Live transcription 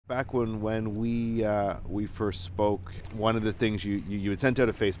back when we first spoke, one of the things you had sent out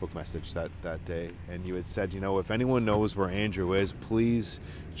a Facebook message that day, and you had said, if anyone knows where Andrew is, please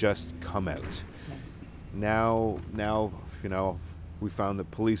just come out. Yes. Now, we found that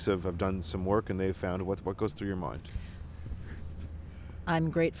police have done some work, and they've found what goes through your mind. I'm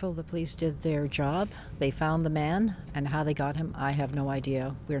grateful the police did their job. They found the man, and how they got him, I have no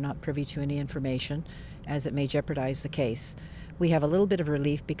idea. We're not privy to any information, as it may jeopardize the case. We have a little bit of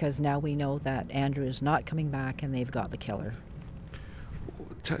relief because now we know that Andrew is not coming back and they've got the killer.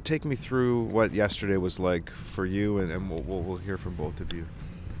 Take me through what yesterday was like for you, and we'll hear from both of you.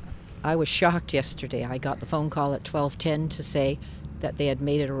 I was shocked yesterday. I got the phone call at 12:10 to say that they had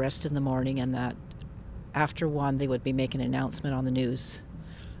made an arrest in the morning and that after 1 they would be making an announcement on the news.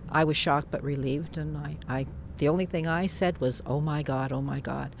 I was shocked but relieved, and the only thing I said was, oh my God, oh my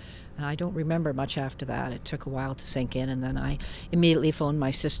God. And I don't remember much after that. It took a while to sink in, and then I immediately phoned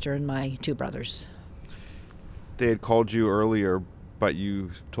my sister and my 2 brothers. They had called you earlier, but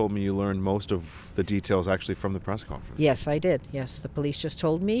you told me you learned most of the details actually from the press conference. Yes, I did. Yes, the police just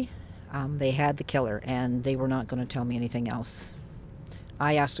told me they had the killer, and they were not going to tell me anything else.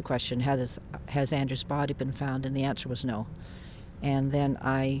 I asked a question, has Andrew's body been found? And the answer was no. And then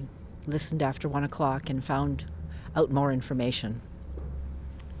I listened after 1 o'clock and found out more information.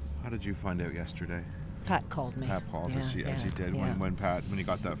 How did you find out yesterday? Pat called me. Pat called, as you did. Yeah. When you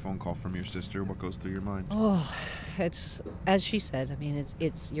got that phone call from your sister, what goes through your mind? Oh, it's, as she said, I mean,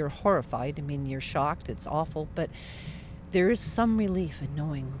 it's you're horrified. I mean, you're shocked. It's awful. But there is some relief in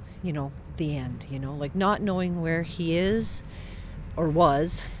knowing, the end, like not knowing where he is or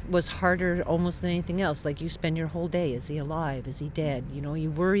was harder almost than anything else. Like you spend your whole day, is he alive? Is he dead? You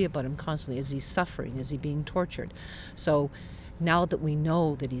worry about him constantly. Is he suffering? Is he being tortured? So now that we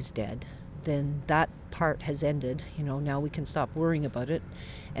know that he's dead, then that part has ended. Now we can stop worrying about it,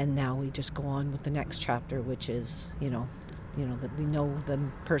 and now we just go on with the next chapter, which is, that we know the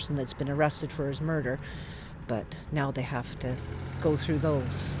person that's been arrested for his murder, but now they have to go through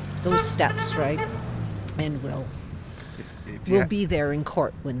those steps, right? And we'll be there in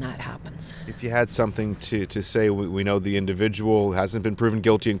court when that happens. If you had something to say, we know the individual hasn't been proven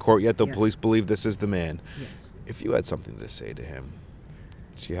guilty in court yet, though Yes. Police believe this is the man. Yes. If you had something to say to him,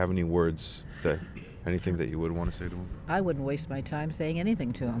 do you have any words, anything that you would want to say to him? I wouldn't waste my time saying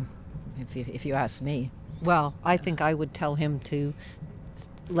anything to him, if you ask me. Well, I think I would tell him to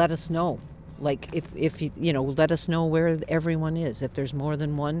let us know. Like, if let us know where everyone is. If there's more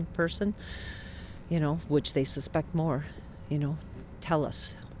than one person, which they suspect more, tell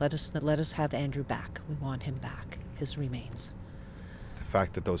us. Let us have Andrew back. We want him back, his remains. The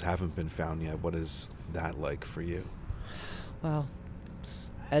fact that those haven't been found yet, what is that like for you? Well,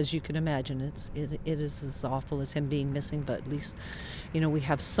 as you can imagine, it is as awful as him being missing, but at least, we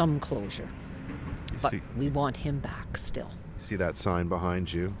have some closure. But we want him back still. You see that sign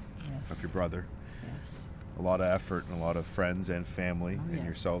behind you? Yes. Of your brother. Yes. A lot of effort and a lot of friends and family, Oh, and yes.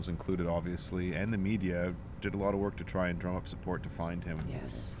 yourselves included, obviously, and the media did a lot of work to try and drum up support to find him.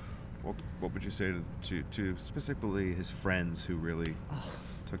 Yes. What would you say to specifically his friends who really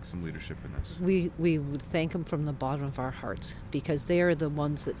took some leadership in this? We would thank them from the bottom of our hearts, because they are the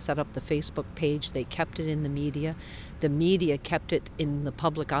ones that set up the Facebook page. They kept it in the media. The media kept it in the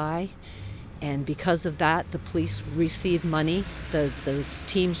public eye. And because of that, the police received money. Those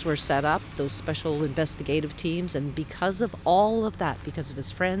teams were set up, those special investigative teams. And because of all of that, because of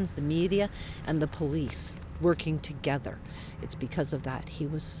his friends, the media, and the police working together, it's because of that he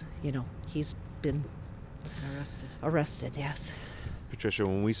was, he's been arrested, yes. Patricia,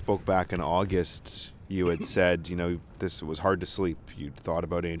 when we spoke back in August, you had said, this was hard to sleep. You thought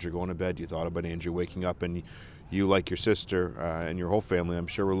about Andrew going to bed. You thought about Andrew waking up, and you, like your sister and your whole family, I'm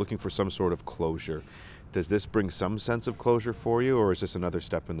sure, were looking for some sort of closure. Does this bring some sense of closure for you, or is this another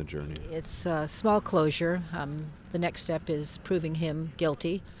step in the journey? It's a small closure. The next step is proving him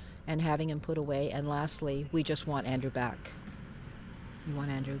guilty and having him put away. And lastly, we just want Andrew back. We want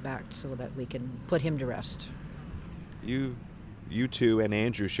Andrew back so that we can put him to rest. You two and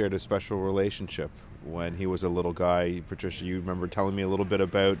Andrew shared a special relationship when he was a little guy. Patricia, you remember telling me a little bit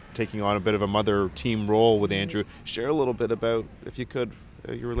about taking on a bit of a mother team role with Andrew. Share a little bit about, if you could,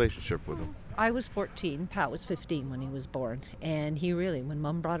 your relationship with him. I was 14, Pat was 15 when he was born, and he really, when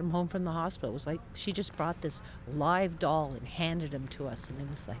Mom brought him home from the hospital, it was like she just brought this live doll and handed him to us, and it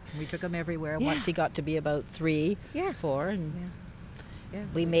was like... We took him everywhere. Yeah. Once he got to be about 3, Yeah. 4, and Yeah.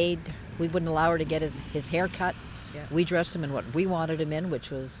 we wouldn't allow her to get his hair cut. Yeah. We dressed him in what we wanted him in,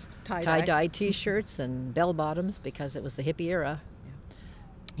 which was tie-dye T-shirts and bell-bottoms, because it was the hippie era.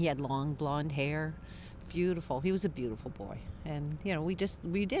 He had long blonde hair, beautiful. He was a beautiful boy. And, you know, we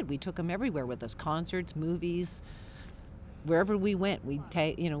took him everywhere with us, concerts, movies, wherever we went, we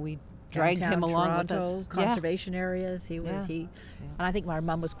dragged him Downtown along Toronto, with us. conservation areas. Yeah. And I think my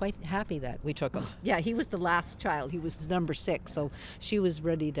mom was quite happy that we took him. Yeah, he was the last child. He was number 6, so she was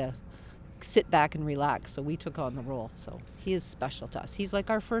ready to sit back and relax. So we took on the role. So he is special to us. He's like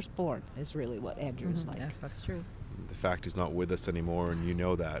our firstborn, is really what Andrew is like. Yes, that's true. The fact he's not with us anymore, and you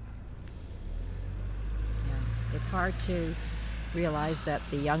know that. Yeah. It's hard to realize that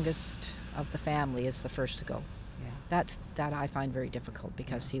the youngest of the family is the first to go. Yeah. That I find very difficult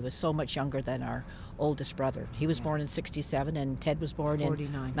because he was so much younger than our oldest brother. He was born in 1967 and Ted was born 49.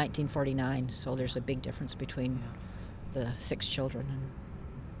 in 1949. So there's a big difference between the 6 children. And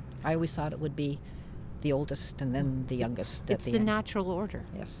I always thought it would be the oldest and then the youngest. It's the natural order.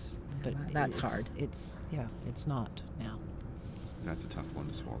 Yes, But that's hard. It's not now. That's a tough one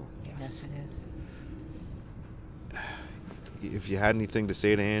to swallow. Yes, it is. If you had anything to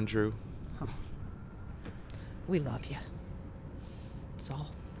say to Andrew, We love you. That's all.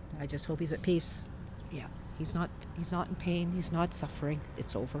 I just hope he's at peace. Yeah. He's not in pain. He's not suffering.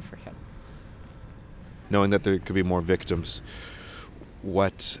 It's over for him. knowing that there could be more victims,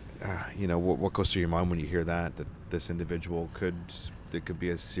 what goes through your mind when you hear that this individual could be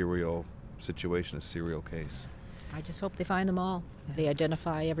a serial situation, a serial case? I just hope they find them all. They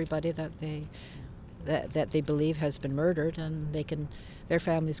identify everybody that they believe has been murdered, and their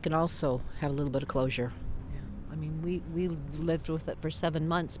families can also have a little bit of closure. I mean, we lived with it for 7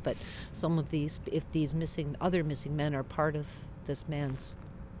 months, but some of these, if these other missing men are part of this man's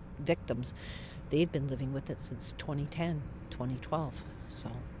victims, they've been living with it since 2010, 2012. So,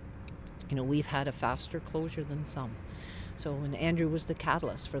 we've had a faster closure than some. So, and Andrew was the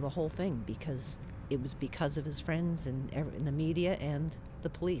catalyst for the whole thing, because it was because of his friends and the media and the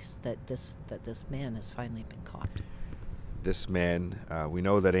police that this man has finally been caught. This man, we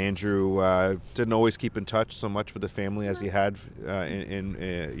know that Andrew didn't always keep in touch so much with the family as he had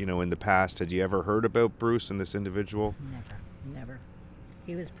in the past. Had you ever heard about Bruce and this individual? Never.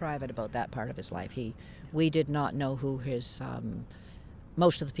 He was private about that part of his life. We did not know who his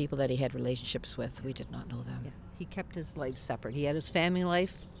most of the people that he had relationships with. We did not know them. Yeah. He kept his life separate. He had his family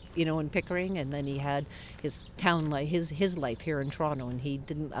life, in Pickering, and then he had his town life, his life here in Toronto, and he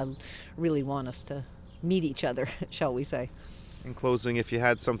didn't really want us to meet each other, shall we say. In closing, if you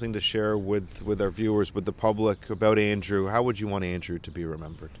had something to share with our viewers, with the public about Andrew, how would you want Andrew to be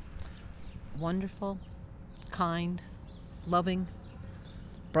remembered? Wonderful, kind, loving.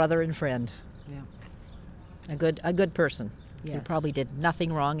 Brother and friend. Yeah. A good person. Yes. He probably did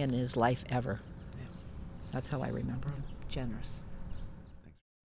nothing wrong in his life ever. Yeah. That's how I remember him. Generous.